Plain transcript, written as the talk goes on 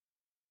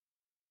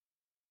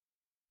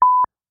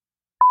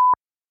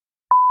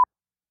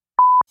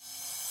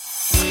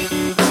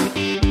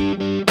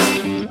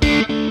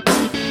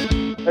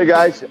Hey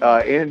guys,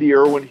 Andy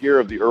Irwin here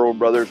of the Irwin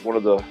Brothers, one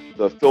of the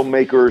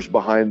filmmakers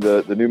behind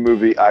the new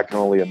movie I Can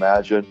Only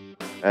Imagine.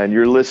 And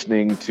you're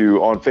listening to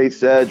On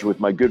Faith's Edge with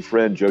my good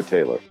friend Joe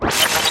Taylor.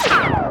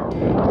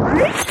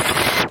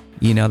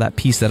 You know, that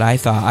piece that I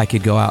thought I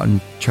could go out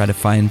and try to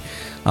find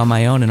on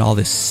my own and all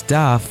this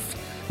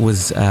stuff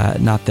was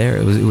not there.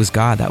 It was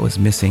God that was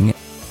missing.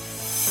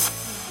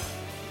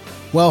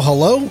 Well,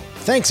 hello.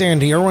 Thanks,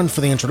 Andy Irwin,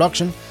 for the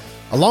introduction.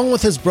 Along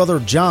with his brother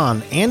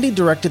John, Andy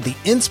directed the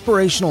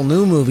inspirational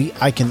new movie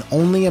I Can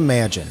Only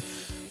Imagine,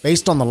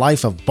 based on the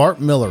life of Bart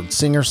Millard,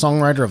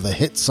 singer-songwriter of the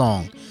hit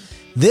song.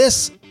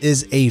 This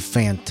is a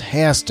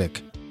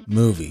fantastic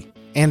movie.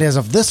 And as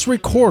of this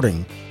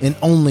recording, in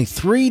only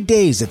 3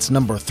 days, it's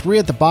number 3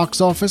 at the box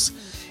office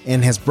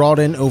and has brought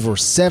in over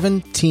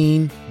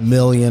 $17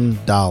 million.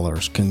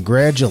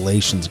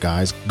 Congratulations,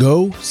 guys.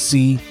 Go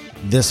see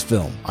this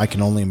film, I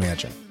Can Only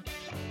Imagine.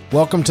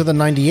 Welcome to the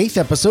 98th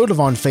episode of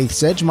On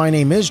Faith's Edge. My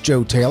name is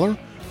Joe Taylor,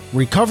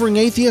 recovering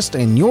atheist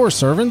and your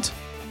servant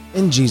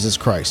in Jesus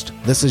Christ.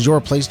 This is your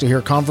place to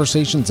hear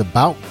conversations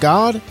about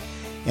God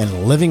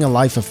and living a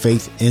life of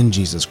faith in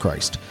Jesus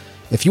Christ.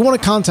 If you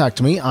want to contact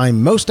me,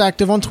 I'm most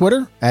active on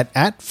Twitter at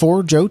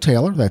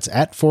 @4JoeTaylor. That's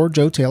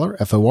 @4JoeTaylor,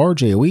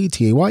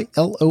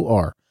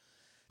 FORJoeTaylor.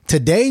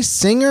 Today,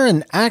 singer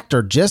and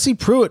actor Jesse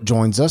Pruitt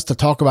joins us to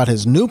talk about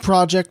his new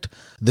project,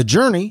 The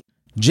Journey.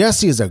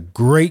 Jesse is a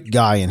great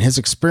guy, and his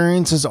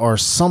experiences are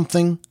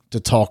something to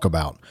talk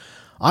about.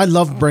 I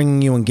love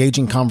bringing you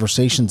engaging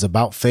conversations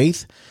about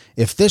faith.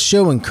 If this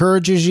show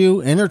encourages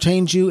you,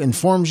 entertains you,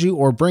 informs you,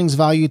 or brings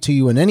value to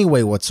you in any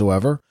way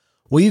whatsoever,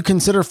 will you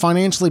consider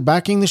financially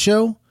backing the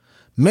show?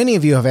 Many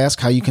of you have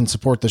asked how you can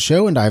support the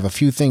show, and I have a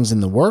few things in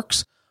the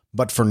works.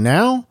 But for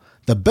now,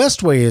 the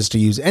best way is to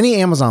use any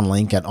Amazon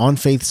link at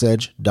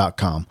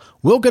onfaithsedge.com.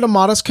 We'll get a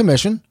modest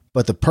commission,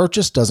 but the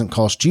purchase doesn't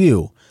cost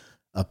you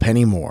a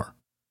penny more.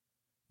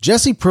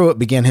 Jesse Pruitt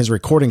began his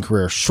recording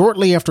career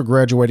shortly after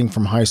graduating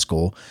from high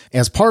school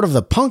as part of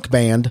the punk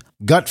band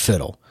Gut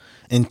Fiddle.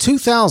 In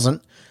 2000,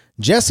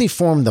 Jesse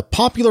formed the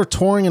popular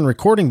touring and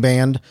recording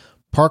band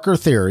Parker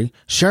Theory,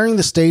 sharing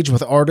the stage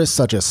with artists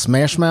such as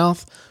Smash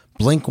Mouth,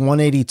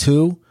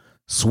 Blink-182,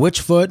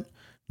 Switchfoot,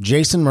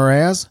 Jason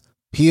Mraz,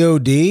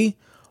 POD,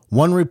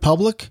 One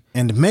Republic,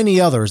 and many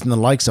others in the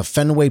likes of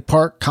Fenway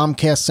Park,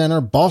 Comcast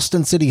Center,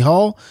 Boston City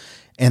Hall,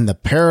 and the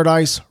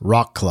Paradise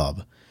Rock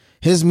Club.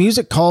 His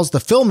music caused the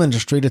film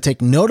industry to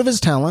take note of his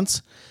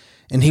talents,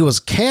 and he was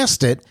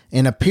casted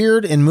and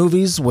appeared in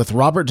movies with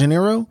Robert De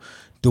Niro,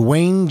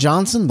 Dwayne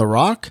Johnson, The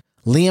Rock,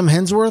 Liam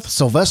Hemsworth,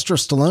 Sylvester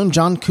Stallone,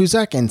 John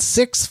Cusack, and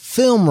 6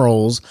 film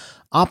roles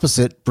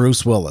opposite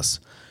Bruce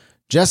Willis.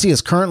 Jesse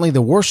is currently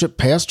the worship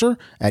pastor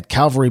at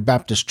Calvary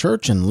Baptist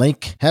Church in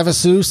Lake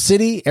Havasu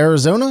City,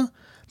 Arizona,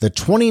 the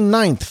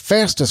 29th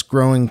fastest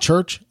growing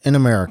church in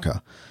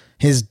America.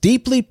 His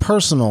deeply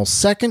personal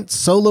second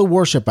solo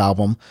worship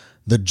album,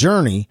 The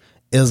Journey,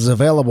 is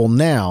available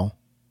now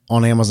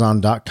on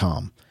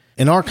Amazon.com.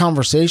 In our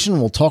conversation,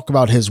 we'll talk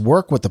about his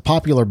work with the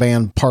popular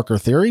band Parker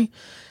Theory,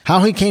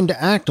 how he came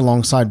to act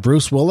alongside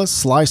Bruce Willis,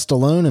 Sly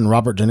Stallone, and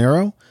Robert De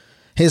Niro,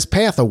 his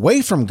path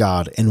away from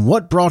God and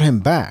what brought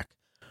him back.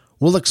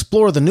 We'll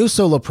explore the new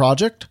solo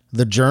project,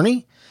 The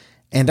Journey,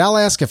 and I'll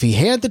ask if he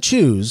had to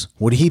choose,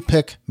 would he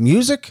pick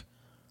music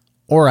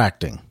or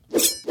acting?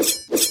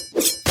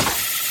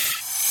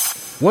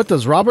 What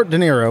does Robert De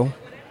Niro,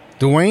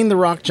 Dwayne "The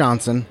Rock"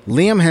 Johnson,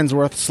 Liam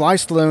Hemsworth, Sly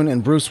Stallone,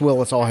 and Bruce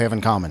Willis all have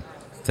in common?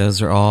 Those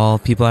are all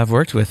people I've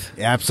worked with.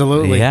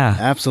 Absolutely. Yeah.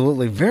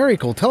 Absolutely. Very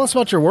cool. Tell us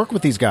about your work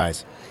with these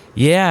guys.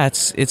 Yeah,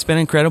 it's been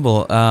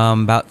incredible.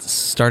 About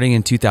starting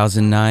in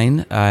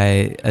 2009,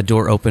 a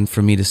door opened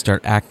for me to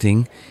start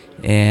acting,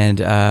 and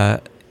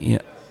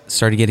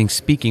started getting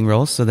speaking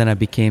roles. So then I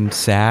became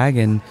SAG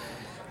and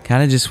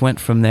kind of just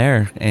went from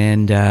there.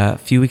 And a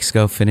few weeks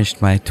ago,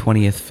 finished my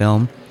 20th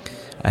film.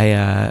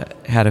 I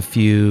had a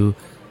few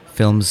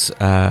films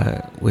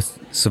with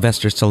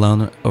Sylvester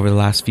Stallone over the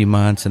last few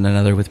months, and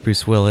another with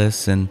Bruce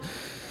Willis, and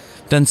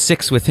done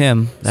 6 with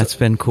him. That's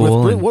been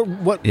cool.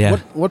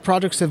 What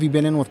projects have you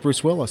been in with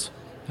Bruce Willis?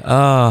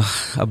 A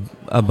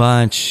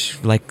bunch,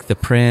 like The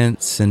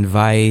Prince and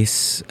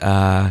Vice.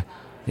 You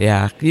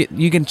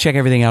can check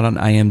everything out on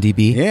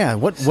IMDb. Yeah.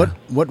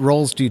 What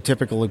roles do you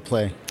typically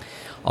play?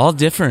 All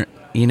different.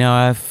 You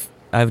know,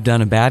 I've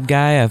done a bad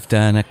guy, I've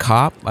done a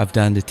cop, I've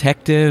done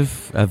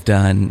detective, I've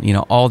done,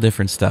 all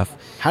different stuff.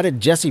 How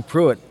did Jesse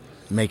Pruitt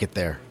make it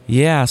there?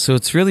 Yeah, so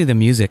it's really the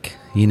music,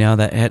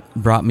 that had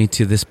brought me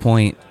to this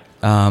point.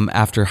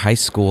 After high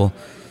school,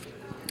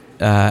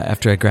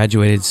 after I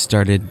graduated,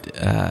 started,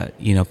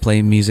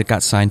 playing music,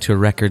 got signed to a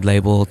record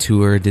label,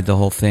 tour, did the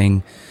whole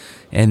thing.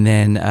 And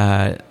then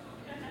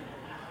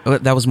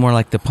that was more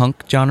like the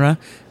punk genre.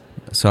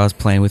 So I was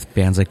playing with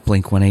bands like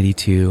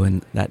Blink-182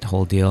 and that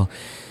whole deal.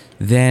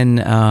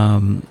 Then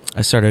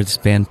I started this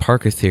band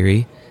Parker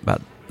Theory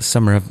about the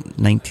summer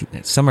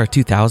of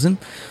 2000,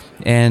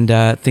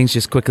 and things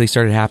just quickly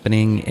started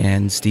happening.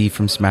 And Steve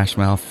from Smash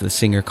Mouth, the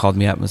singer, called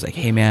me up and was like,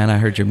 "Hey man, I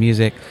heard your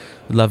music,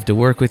 would love to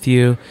work with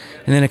you."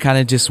 And then it kind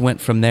of just went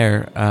from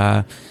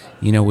there.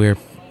 we're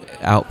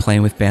out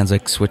playing with bands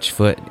like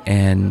Switchfoot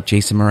and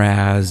Jason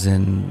Mraz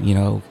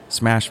and,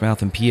 Smash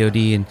Mouth and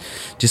POD, and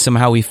just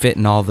somehow we fit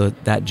in all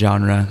that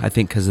genre, I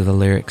think because of the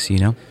lyrics,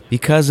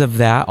 Because of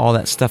that, all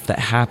that stuff that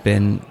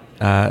happened,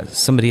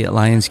 somebody at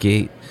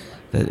Lionsgate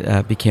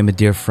that became a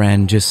dear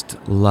friend just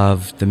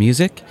loved the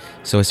music.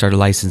 So I started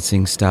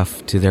licensing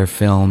stuff to their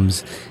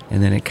films,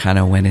 and then it kind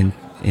of went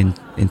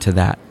into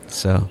that.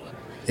 So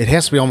it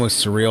has to be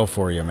almost surreal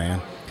for you,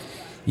 man.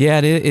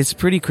 Yeah, it's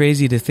pretty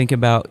crazy to think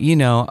about.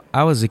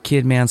 I was a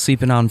kid, man,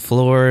 sleeping on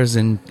floors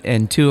and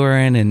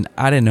touring, and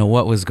I didn't know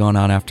what was going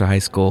on after high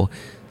school,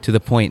 to the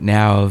point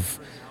now of,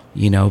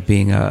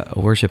 being a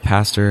worship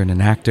pastor and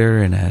an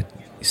actor and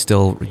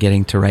still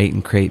getting to write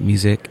and create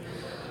music.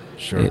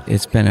 Sure.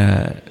 It's been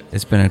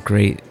a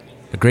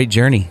great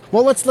journey.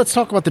 Well, let's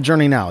talk about the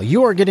journey now.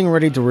 You are getting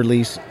ready to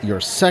release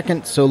your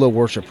second solo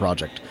worship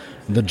project,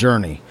 The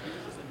Journey.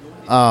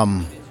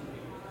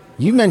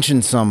 You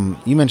mentioned some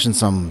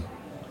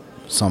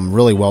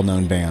really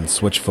well-known bands,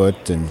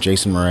 Switchfoot and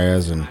Jason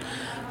Mraz and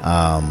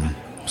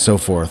so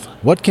forth.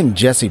 What can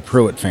Jesse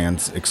Pruitt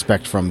fans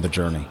expect from The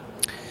Journey?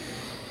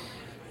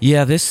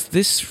 Yeah,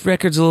 this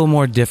record's a little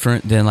more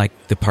different than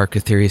like the Parker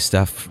Theory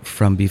stuff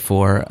from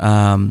before.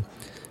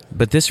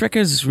 But this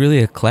record is really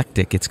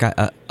eclectic. It's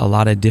got a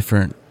lot of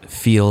different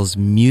feels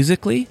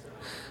musically,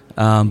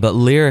 but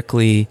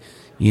lyrically,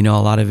 a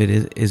lot of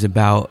it is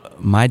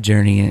about my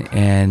journey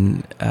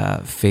and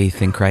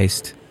faith in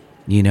Christ,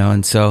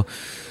 and so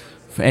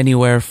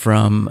anywhere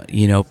from,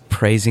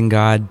 praising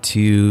God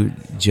to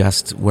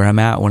just where I'm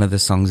at. One of the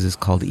songs is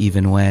called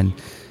Even When,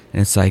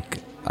 and it's like,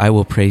 I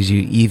will praise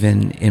you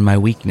even in my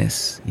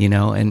weakness,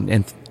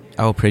 and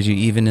I will praise you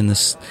even in the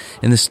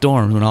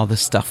storm when all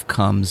this stuff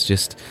comes,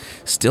 just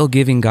still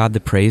giving God the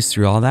praise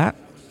through all that.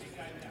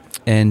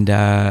 And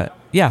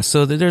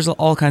so there's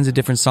all kinds of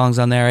different songs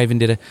on there. I even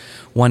did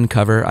one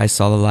cover, I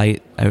Saw the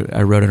Light.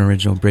 I wrote an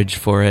original bridge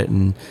for it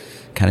and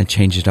kind of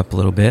changed it up a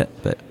little bit,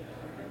 but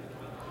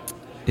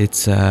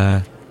it's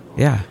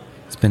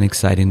been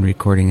exciting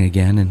recording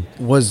again. And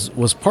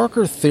was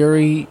Parker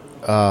Theory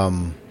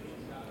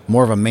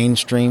more of a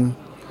mainstream?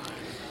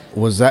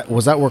 Was that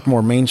work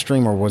more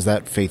mainstream, or was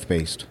that faith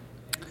based?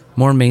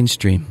 More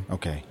mainstream.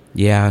 Okay.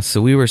 Yeah,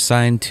 so we were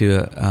signed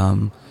to.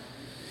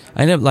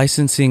 I ended up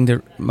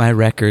licensing my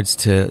records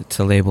to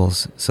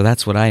labels. So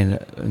that's what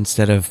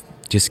instead of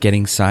just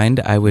getting signed,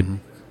 I would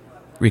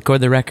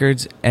record the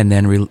records and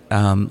then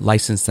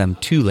license them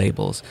to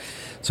labels.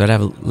 So I'd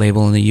have a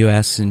label in the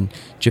U.S. and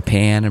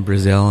Japan and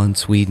Brazil and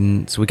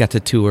Sweden. So we got to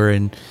tour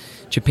in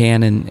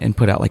Japan and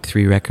put out like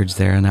 3 records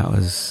there, and that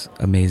was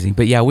amazing.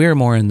 But yeah, we were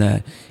more in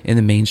the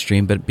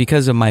mainstream. But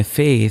because of my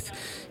faith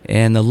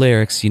and the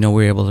lyrics, we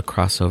were able to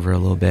cross over a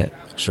little bit.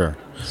 Sure.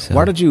 So,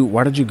 why did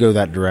you go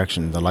that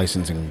direction, the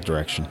licensing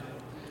direction?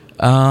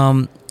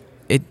 I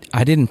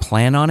didn't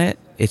plan on it.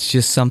 It's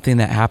just something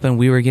that happened.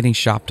 We were getting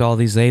shopped to all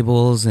these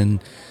labels and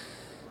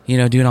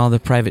doing all the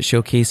private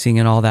showcasing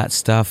and all that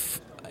stuff.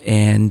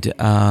 And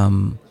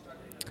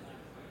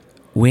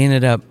we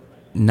ended up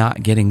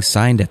not getting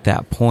signed at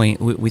that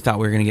point. We thought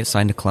we were going to get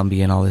signed to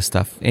Columbia and all this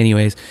stuff.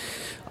 Anyways,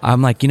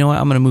 I'm like, you know what?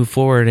 I'm going to move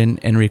forward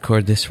and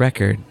record this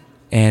record.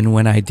 And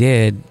when I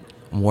did,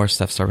 more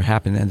stuff started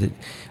happening. And,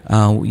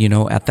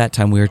 at that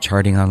time we were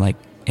charting on like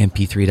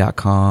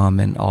mp3.com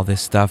and all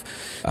this stuff.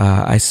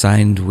 I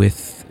signed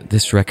with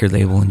this record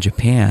label in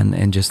Japan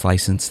and just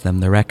licensed them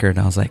the record. And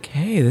I was like,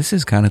 hey, this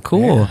is kind of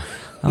cool. Yeah.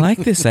 I like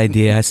this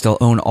idea. I still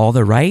own all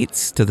the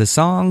rights to the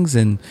songs,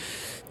 and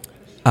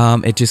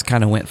it just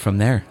kind of went from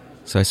there.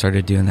 So I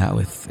started doing that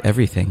with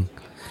everything.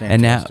 Fantastic.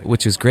 And now,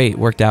 which was great,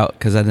 worked out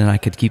because then I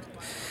could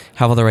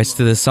have all the rights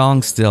to the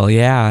songs still,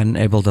 and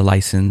able to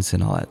license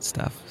and all that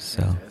stuff.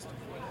 So,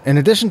 in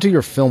addition to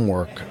your film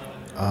work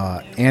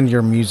and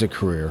your music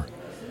career,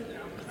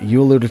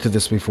 you alluded to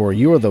this before.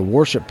 You are the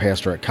worship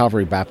pastor at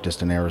Calvary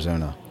Baptist in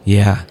Arizona.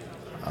 Yeah.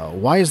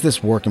 Why is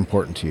this work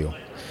important to you?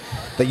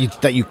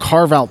 That you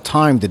carve out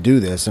time to do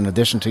this in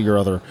addition to your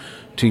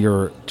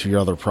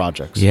other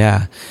projects.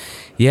 Yeah.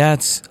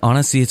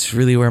 It's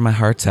really where my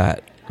heart's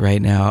at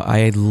right now.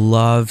 I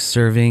love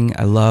serving.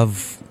 I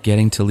love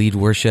getting to lead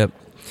worship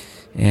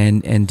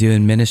and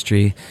doing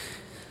ministry,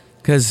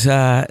 because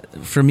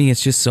for me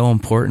it's just so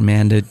important,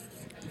 man,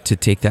 to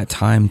take that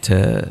time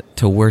to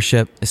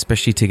worship,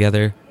 especially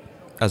together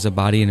as a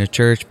body in a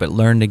church, but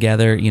learn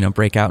together,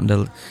 break out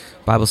into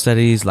Bible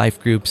studies, life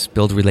groups,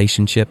 build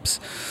relationships.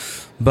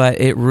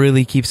 But it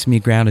really keeps me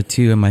grounded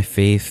too in my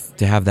faith,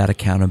 to have that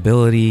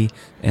accountability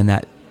and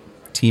that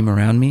team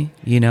around me,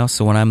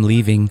 so when I'm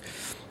leaving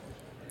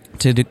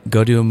to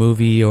go do a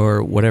movie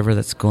or whatever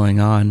that's going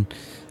on,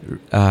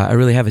 I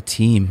really have a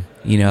team,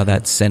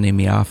 that's sending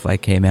me off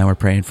like, hey man, we're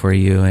praying for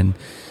you. And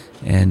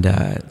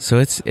so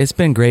it's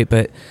been great.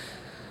 But,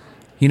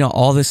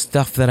 all this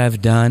stuff that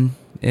I've done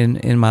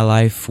in my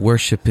life,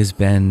 worship has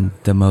been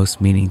the most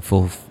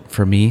meaningful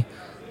for me.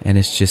 And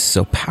it's just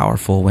so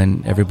powerful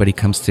when everybody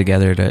comes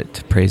together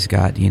to praise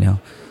God,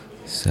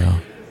 so.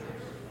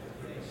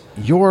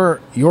 Your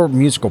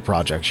musical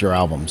projects, your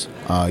albums,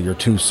 your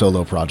 2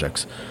 solo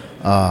projects,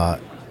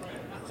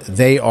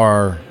 they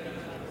are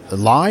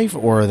live,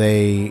 or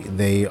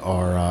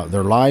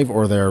they're live,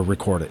 or they're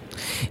recorded?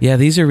 Yeah,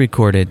 these are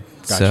recorded.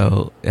 Gotcha.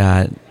 So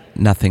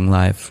nothing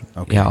live.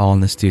 Okay. Yeah, all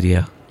in the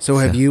studio. So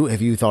have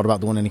you thought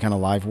about doing any kind of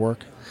live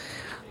work?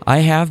 I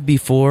have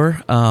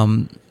before.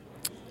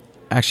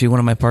 Actually, one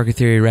of my Parker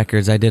Theory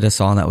records, I did a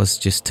song that was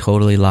just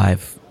totally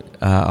live,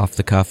 off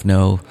the cuff,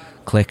 no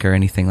click or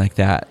anything like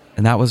that,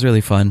 and that was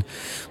really fun.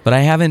 But I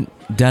haven't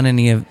done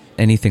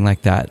anything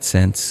like that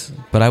since.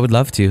 But I would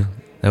love to.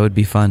 That would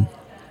be fun.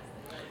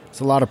 It's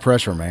a lot of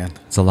pressure, man.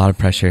 It's a lot of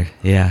pressure.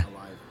 Yeah.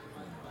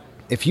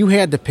 If you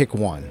had to pick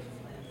one,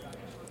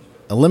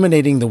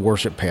 eliminating the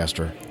worship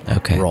pastor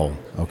role,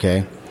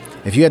 okay?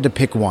 If you had to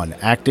pick one,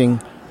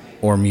 acting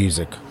or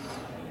music,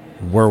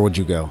 where would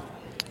you go?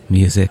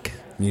 Music.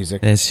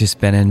 Music. It's just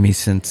been in me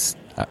since,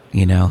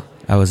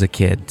 I was a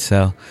kid.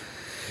 So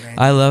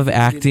I love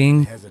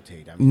acting.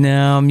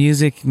 No,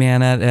 music,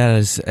 man, that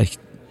is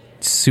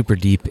super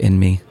deep in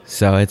me.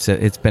 So it's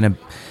been a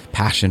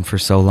passion for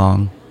so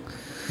long.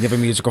 You have a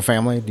musical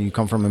family? Do you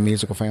come from a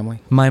musical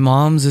family? My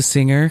mom's a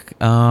singer.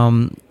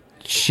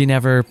 She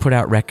never put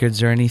out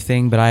records or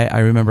anything, but I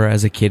remember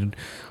as a kid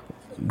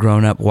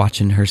growing up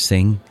watching her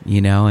sing,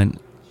 and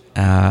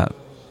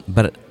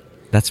but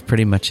that's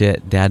pretty much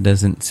it. Dad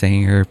doesn't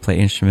sing or play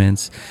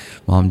instruments.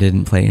 Mom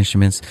didn't play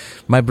instruments.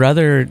 My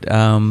brother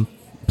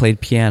played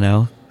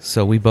piano,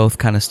 so we both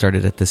kind of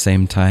started at the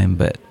same time.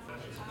 But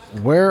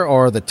where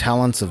are the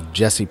talents of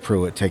Jesse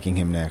Pruitt taking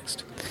him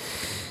next?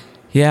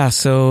 Yeah,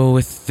 so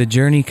with the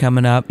journey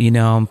coming up,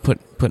 I'm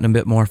putting a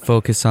bit more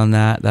focus on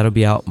that. That'll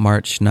be out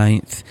March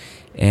 9th.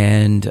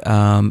 And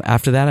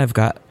after that, I've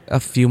got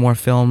a few more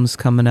films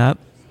coming up.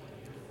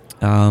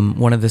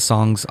 One of the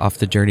songs off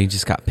the journey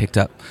just got picked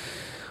up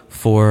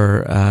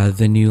for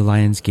the new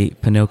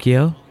Lionsgate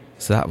Pinocchio.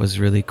 So that was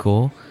really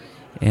cool.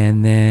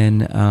 And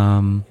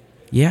then,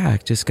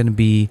 just going to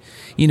be,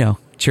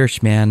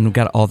 church, man. We've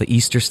got all the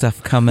Easter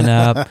stuff coming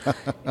up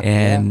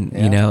and,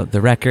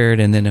 the record,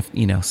 and then,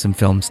 some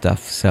film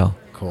stuff. So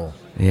cool.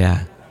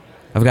 Yeah.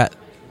 I've got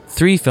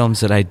 3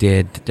 films that I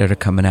did that are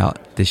coming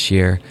out this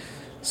year.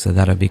 So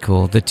that'll be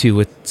cool. The 2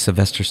 with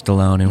Sylvester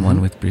Stallone and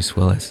 1 with Bruce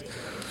Willis.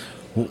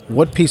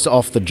 What piece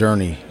off the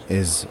journey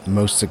is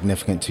most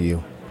significant to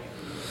you?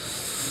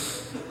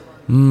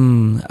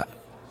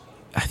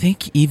 I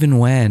think Even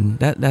When,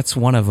 that's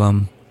one of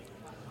them.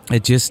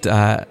 It just,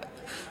 I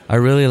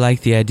really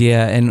like the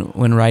idea. And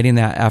when writing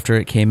that after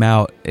it came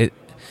out, it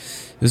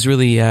was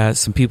really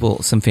some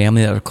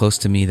family that are close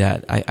to me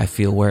that I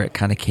feel where it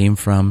kind of came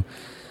from.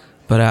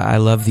 But I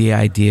love the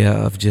idea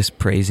of just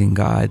praising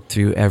God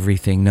through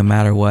everything, no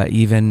matter what,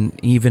 even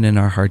in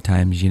our hard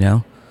times,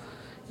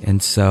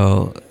 And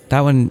so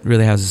that one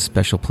really has a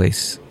special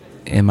place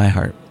in my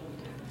heart.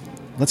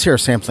 Let's hear a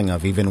sampling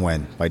of Even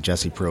When by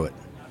Jesse Pruitt.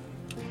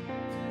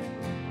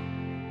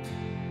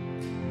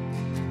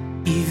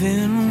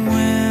 Even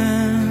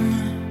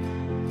when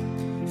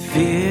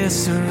fear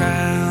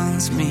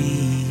surrounds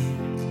me,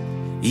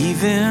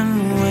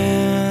 even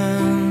when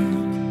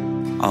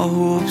all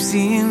hope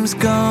seems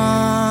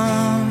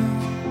gone,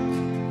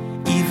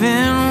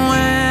 even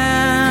when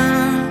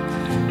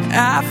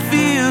I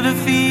feel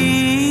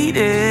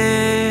defeated,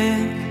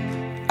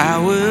 I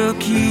will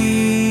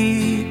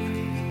keep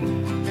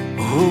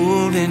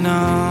holding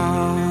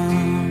on.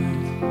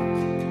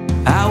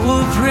 I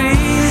will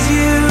praise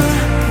you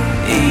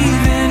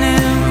even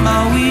in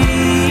my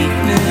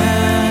weakness.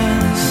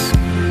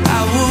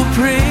 I will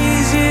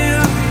praise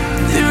you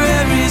through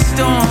every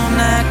storm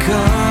that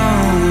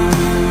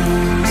comes.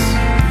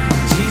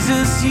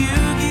 Jesus, you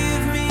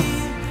give me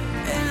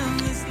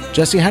endless love.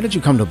 Jesse, how did you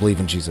come to believe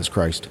in Jesus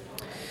Christ?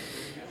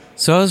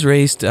 So I was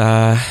raised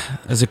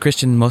as a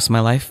Christian most of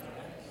my life.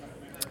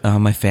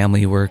 My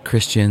family were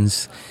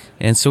Christians,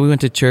 and so we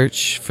went to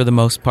church for the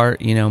most part,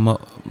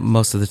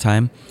 most of the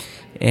time.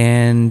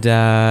 And,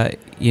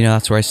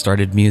 that's where I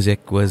started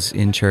music, was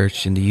in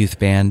church, in the youth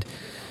band.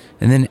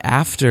 And then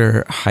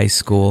after high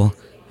school,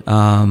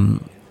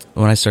 when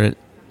I started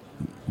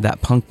joined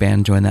that punk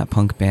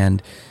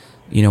band,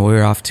 we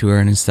were off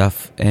touring and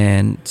stuff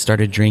and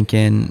started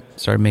drinking,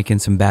 started making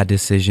some bad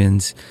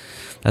decisions.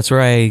 That's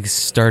where I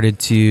started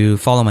to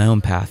follow my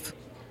own path.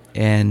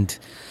 And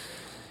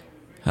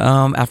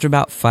after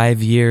about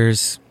 5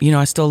 years,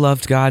 I still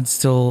loved God,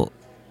 still,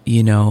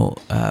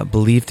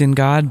 believed in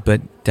God,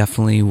 but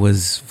definitely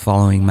was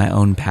following my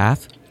own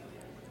path.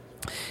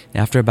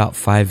 After about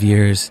 5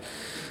 years,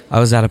 I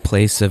was at a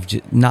place of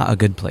not a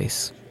good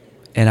place.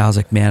 And I was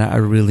like, man, I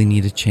really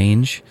need a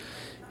change.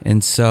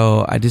 And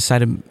so I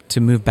decided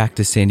to move back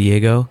to San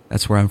Diego.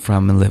 That's where I'm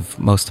from and live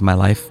most of my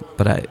life.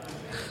 But I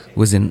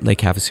was in Lake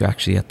Havasu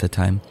actually at the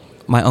time.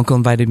 My uncle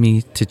invited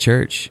me to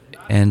church.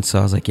 And so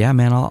I was like, yeah,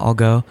 man, I'll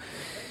go.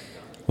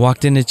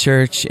 Walked into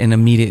church and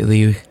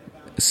immediately,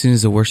 as soon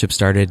as the worship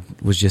started,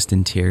 was just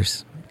in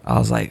tears. I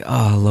was like,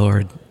 oh,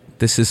 Lord,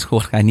 this is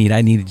what I need.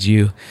 I needed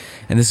you.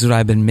 And this is what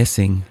I've been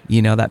missing.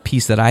 That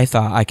piece that I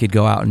thought I could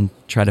go out and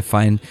try to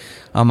find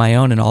on my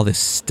own, and all this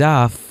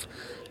stuff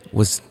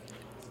was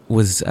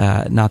was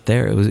not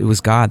there. It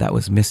was God that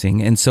was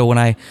missing. And so when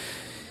I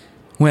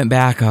went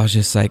back, I was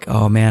just like,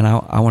 oh man,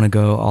 I want to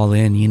go all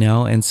in, you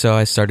know? And so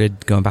I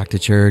started going back to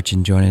church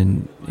and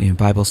joining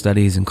Bible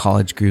studies and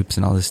college groups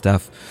and all this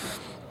stuff.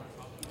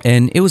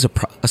 And it was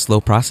a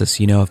slow process,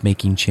 you know, of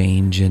making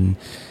change and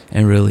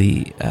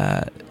really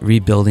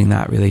rebuilding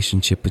that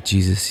relationship with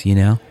Jesus, you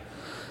know?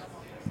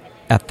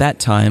 At that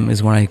time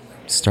is when I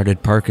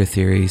started Parker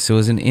Theory. So it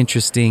was an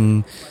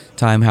interesting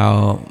time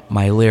how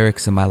my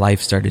lyrics and my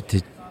life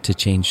started to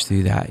change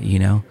through that, you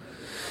know?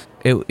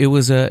 It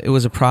was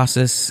a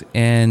process,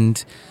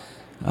 and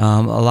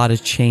a lot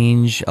of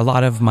change, a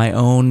lot of my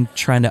own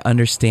trying to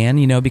understand,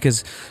 you know,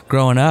 because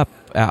growing up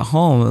at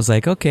home, it was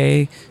like,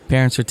 okay,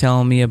 parents were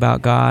telling me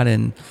about God,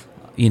 and,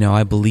 you know,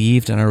 I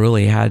believed, and I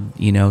really had,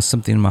 you know,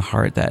 something in my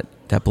heart that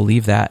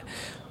believed that.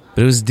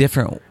 But it was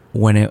different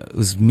when it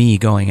was me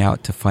going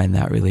out to find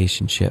that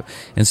relationship.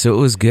 And so it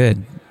was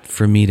good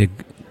for me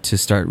to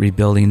start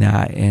rebuilding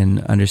that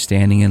and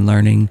understanding and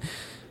learning.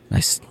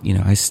 I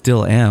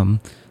still am.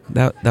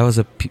 That was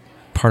a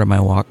part of my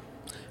walk.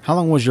 How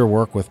long was your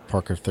work with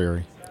Parker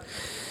Theory?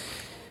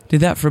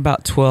 Did that for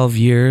about 12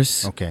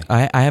 years. Okay.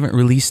 I haven't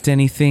released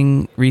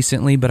anything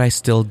recently, but I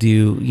still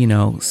do, you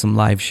know, some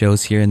live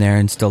shows here and there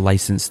and still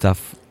license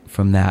stuff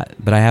from that.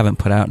 But I haven't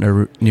put out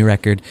a new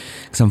record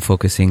because I'm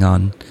focusing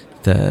on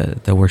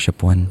the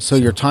worship one. So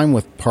your time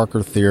with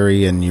Parker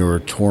Theory and you were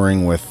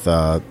touring with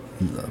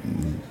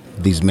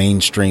these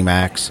mainstream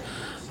acts,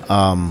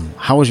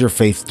 how was your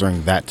faith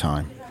during that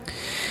time?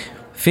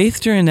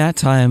 Faith during that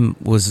time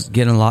was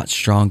getting a lot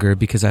stronger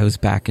because I was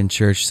back in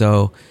church.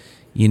 So,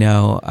 you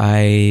know,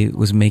 I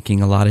was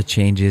making a lot of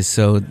changes.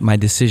 So my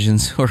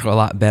decisions were a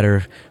lot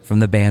better from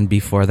the band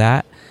before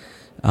that,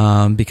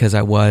 because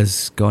I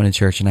was going to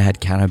church and I had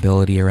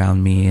accountability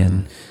around me,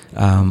 and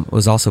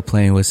was also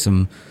playing with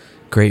some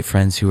great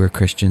friends who were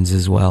Christians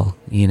as well,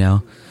 you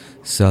know.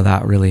 So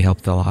that really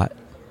helped a lot.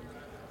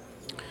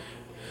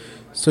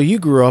 So you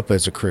grew up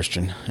as a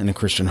Christian in a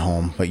Christian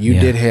home, but you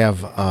did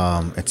have,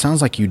 it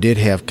sounds like you did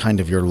have kind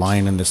of your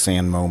line in the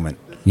sand moment.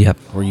 Yep.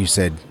 Where you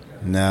said,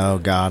 no,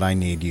 God, I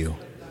need you.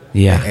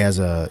 Yeah. As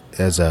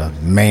a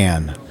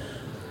man,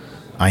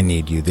 I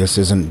need you. This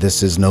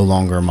is no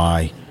longer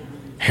my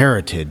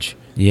heritage.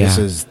 Yeah. This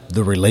is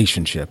the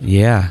relationship.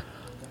 Yeah.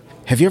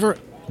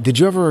 Did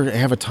you ever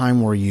have a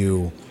time where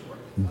you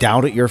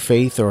doubted your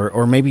faith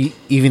or maybe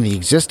even the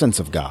existence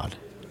of God?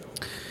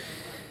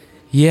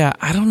 Yeah,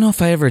 I don't know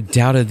if I ever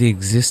doubted the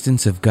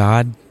existence of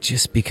God,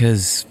 just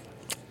because,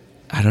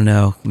 I don't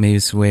know, maybe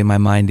it's the way my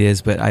mind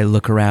is, but I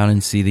look around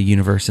and see the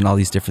universe and all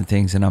these different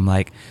things, and I'm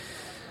like,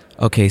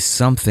 okay,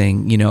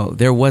 something, you know,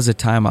 there was a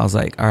time I was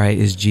like, all right,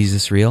 is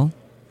Jesus real?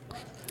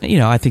 You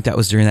know, I think that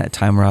was during that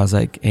time where I was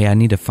like, hey, I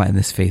need to find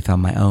this faith on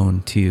my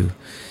own too.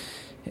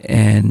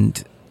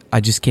 And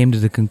I just came to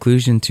the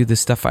conclusion to the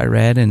stuff I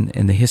read and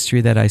the history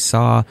that I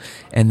saw,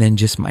 and then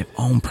just my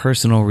own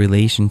personal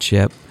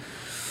relationship,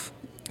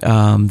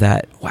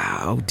 that,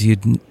 wow,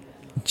 dude,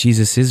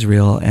 Jesus is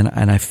real, and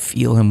I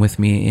feel him with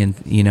me. And,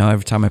 you know,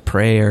 every time I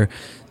pray, or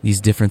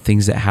these different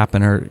things that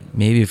happen, or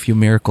maybe a few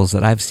miracles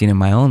that I've seen in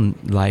my own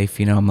life,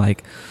 you know, I'm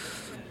like,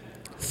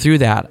 through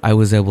that, I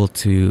was able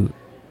to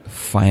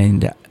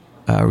find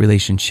a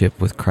relationship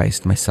with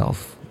Christ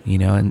myself, you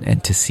know,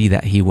 and to see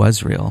that he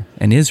was real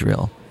and is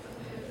real.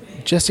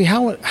 Jesse,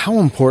 how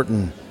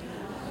important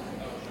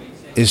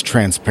is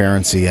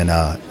transparency in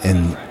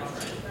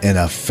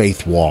a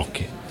faith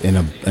walk, in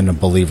a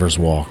believer's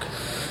walk?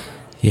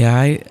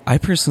 Yeah, I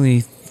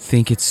personally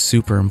think it's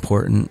super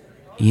important.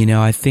 You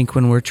know, I think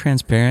when we're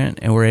transparent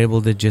and we're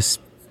able to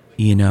just,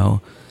 you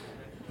know,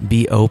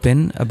 be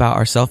open about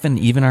ourselves and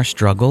even our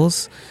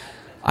struggles,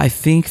 I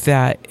think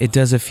that it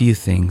does a few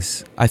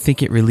things. I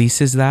think it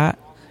releases that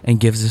and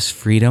gives us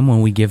freedom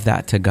when we give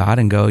that to God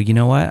and go, you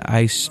know what,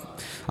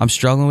 I'm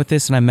struggling with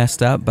this and I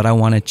messed up, but I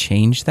want to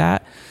change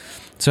that.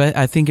 So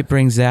I think it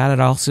brings that.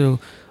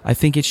 I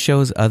think it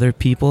shows other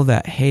people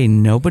that, hey,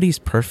 nobody's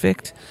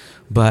perfect,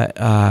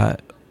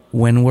 but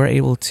when we're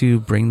able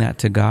to bring that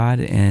to God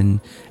and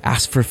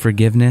ask for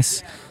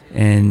forgiveness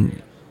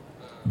and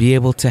be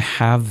able to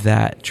have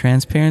that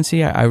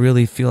transparency, I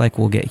really feel like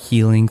we'll get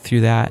healing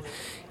through that,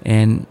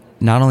 and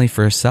not only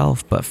for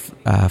ourselves, but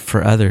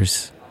for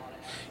others.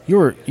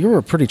 You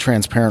were pretty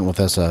transparent with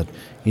us.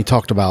 You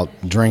talked about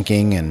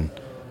drinking and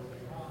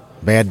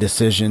bad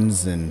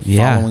decisions and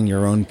following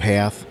your own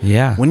path.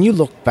 Yeah. When you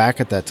look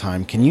back at that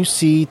time, can you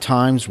see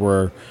times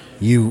where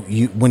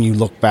when you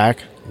look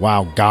back,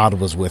 wow, God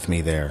was with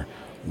me there.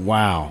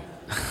 Wow,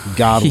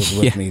 God was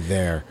with me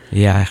there.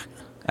 Yeah,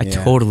 I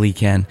totally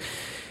can.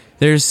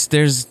 There's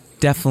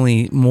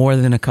definitely more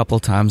than a couple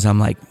times I'm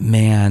like,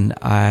 man,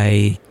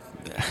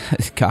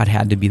 God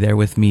had to be there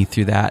with me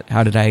through that.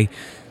 How did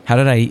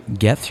I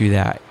get through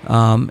that?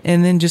 And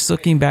then just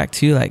looking back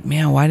too, like,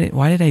 man, why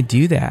did I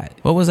do that?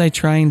 What was I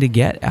trying to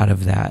get out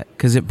of that?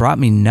 Because it brought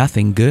me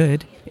nothing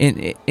good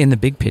in the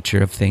big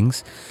picture of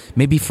things.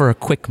 Maybe for a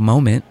quick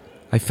moment,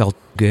 I felt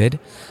good,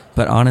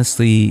 but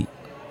honestly,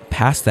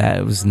 past that,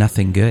 it was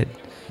nothing good.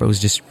 It was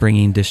just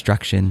bringing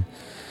destruction.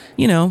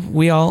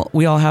 we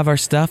all have our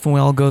stuff and we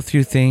all go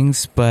through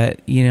things, but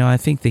I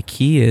think the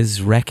key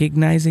is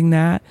recognizing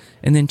that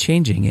and then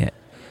changing it,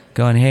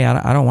 going, hey,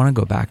 I don't want to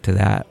go back to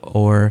that,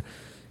 or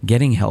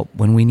getting help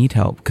when we need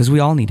help, because we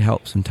all need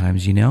help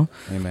sometimes,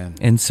 Amen.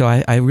 And so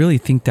I really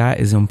think that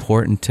is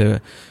important, to,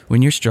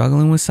 when you're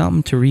struggling with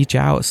something, to reach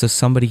out so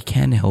somebody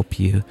can help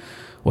you,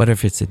 whether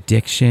if it's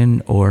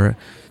addiction or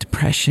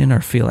depression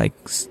or feel like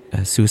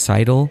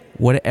suicidal,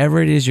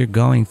 whatever it is you're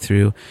going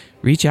through,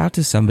 reach out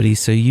to somebody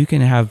so you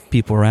can have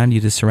people around you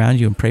to surround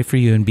you and pray for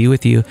you and be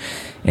with you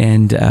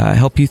and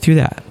help you through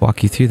that,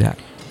 walk you through that.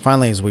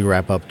 Finally, as we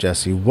wrap up,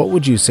 Jesse, what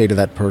would you say to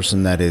that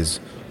person that is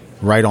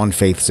right on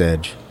faith's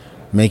edge,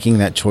 making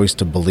that choice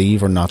to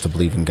believe or not to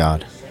believe in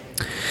God?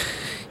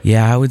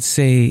 Yeah, I would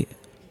say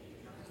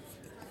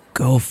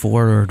go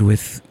forward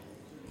with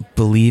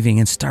believing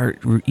and start,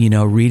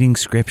 reading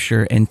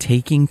scripture and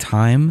taking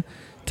time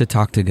to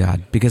talk to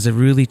God, because I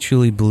really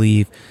truly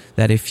believe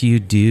that if you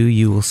do,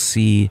 you will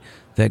see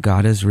that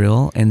God is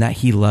real and that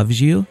he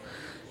loves you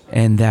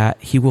and that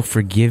he will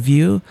forgive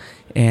you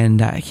and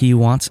that he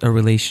wants a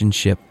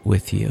relationship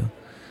with you.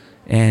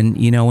 And,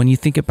 when you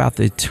think about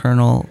the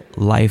eternal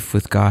life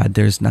with God,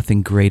 there's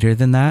nothing greater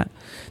than that.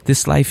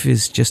 This life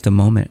is just a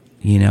moment,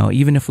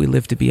 even if we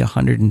live to be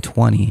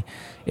 120,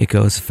 it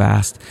goes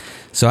fast.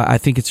 So I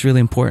think it's really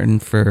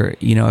important for,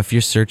 if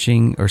you're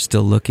searching or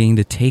still looking,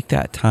 to take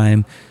that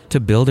time to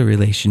build a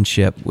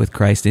relationship with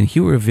Christ, and he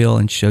will reveal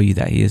and show you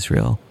that he is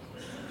real.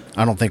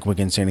 I don't think we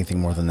can say anything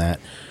more than that.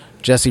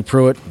 Jesse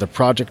Pruitt, the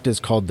project is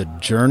called The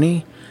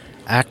Journey,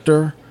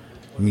 actor,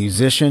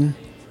 musician,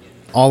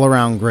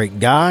 all-around great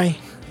guy,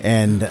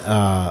 and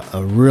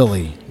a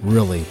really,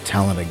 really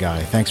talented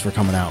guy. Thanks for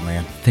coming out,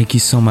 man. Thank you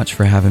so much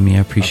for having me. I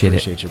appreciate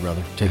it. You,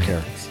 brother. Take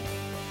care.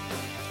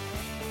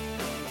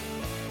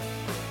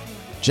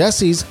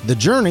 Jesse's The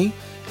Journey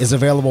is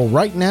available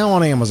right now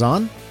on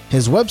Amazon.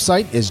 His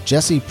website is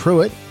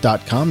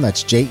jessepruitt.com.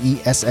 That's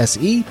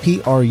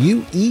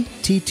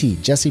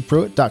JESSEPRUETT,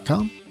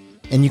 jessepruitt.com.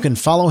 And you can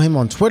follow him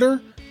on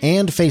Twitter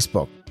and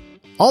Facebook.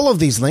 All of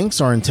these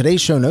links are in today's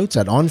show notes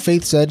at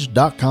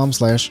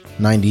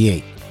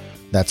onfaithsedge.com/98.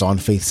 That's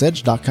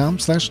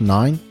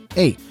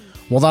onfaithsedge.com/98.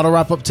 Well, that'll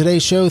wrap up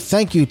today's show.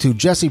 Thank you to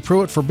Jesse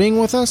Pruitt for being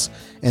with us,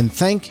 and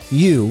thank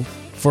you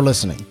for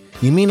listening.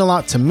 You mean a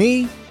lot to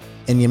me,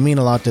 and you mean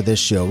a lot to this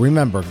show.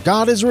 Remember,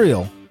 God is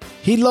real,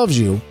 he loves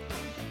you,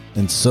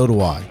 and so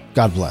do I.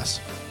 God bless.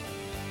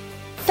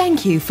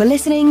 Thank you for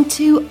listening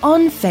to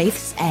On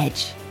Faith's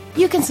Edge.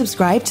 You can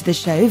subscribe to the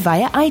show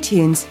via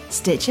iTunes,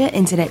 Stitcher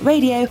Internet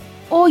Radio,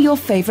 or your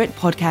favorite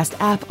podcast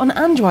app on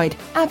Android,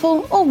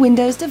 Apple, or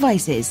Windows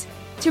devices.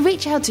 To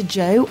reach out to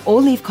Joe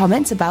or leave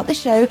comments about the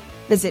show,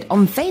 visit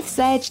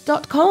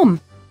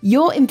onfaithsedge.com.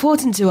 You're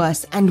important to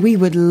us, and we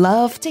would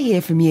love to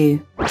hear from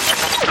you.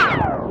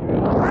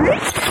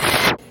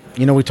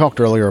 We talked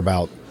earlier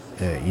about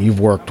you've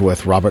worked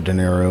with Robert De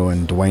Niro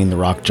and Dwayne "The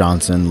Rock"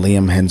 Johnson,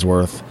 Liam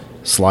Hemsworth,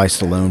 Sly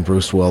Stallone,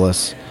 Bruce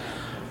Willis,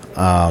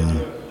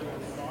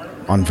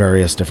 on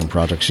various different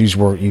projects. You've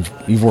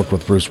worked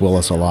with Bruce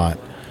Willis a lot.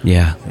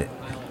 Yeah.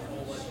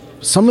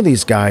 Some of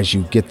these guys,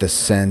 you get the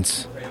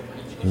sense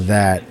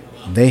that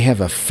they have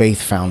a faith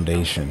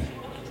foundation.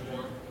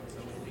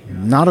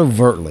 Not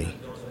overtly.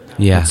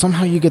 Yeah. But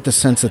somehow you get the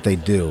sense that they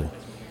do.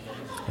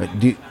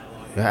 Do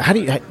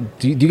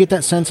you get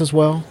that sense as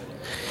well?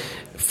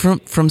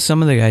 From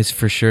some of the guys,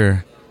 for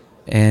sure.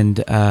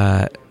 And,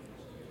 I've,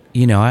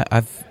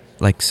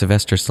 like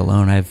Sylvester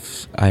Stallone,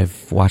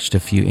 I've watched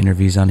a few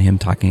interviews on him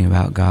talking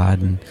about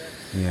God, and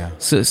yeah.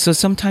 So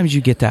sometimes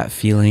you get that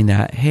feeling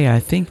that, hey, I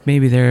think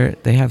maybe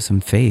they have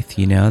some faith,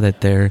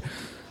 that they're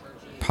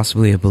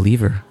possibly a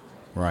believer.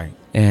 Right.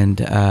 And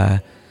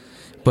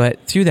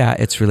but through that,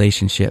 it's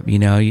relationship.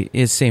 It's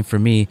the same for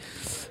me.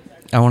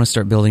 I want to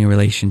start building a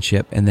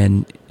relationship and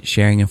then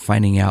sharing and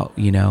finding out.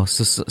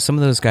 So some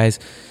of those guys,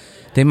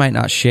 they might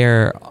not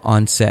share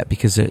on set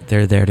because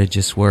they're there to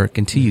just work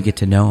until you get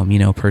to know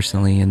them,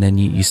 personally, and then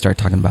you start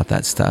talking about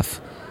that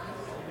stuff.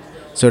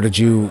 So did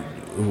you,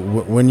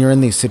 when you're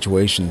in these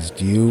situations,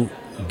 do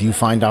you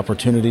find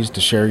opportunities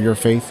to share your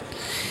faith?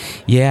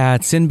 Yeah,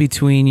 it's in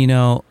between.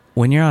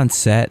 When you're on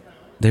set,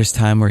 there's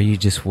time where you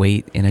just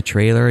wait in a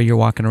trailer, or you're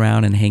walking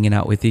around and hanging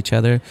out with each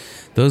other.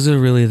 Those are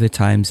really the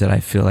times that I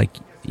feel like,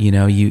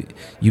 you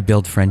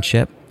build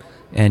friendship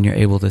and you're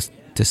able to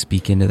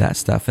speak into that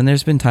stuff. And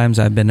there's been times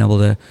I've been able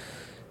to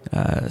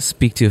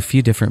speak to a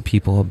few different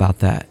people about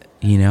that,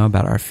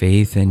 about our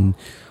faith,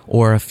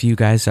 or a few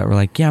guys that were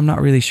like, yeah, I'm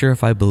not really sure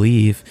if I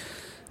believe,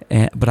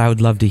 but I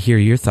would love to hear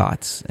your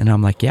thoughts. And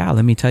I'm like, yeah,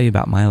 let me tell you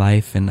about my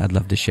life, and I'd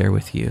love to share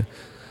with you.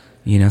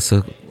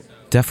 So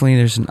definitely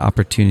there's an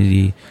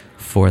opportunity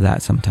for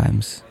that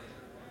sometimes.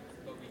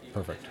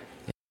 Perfect.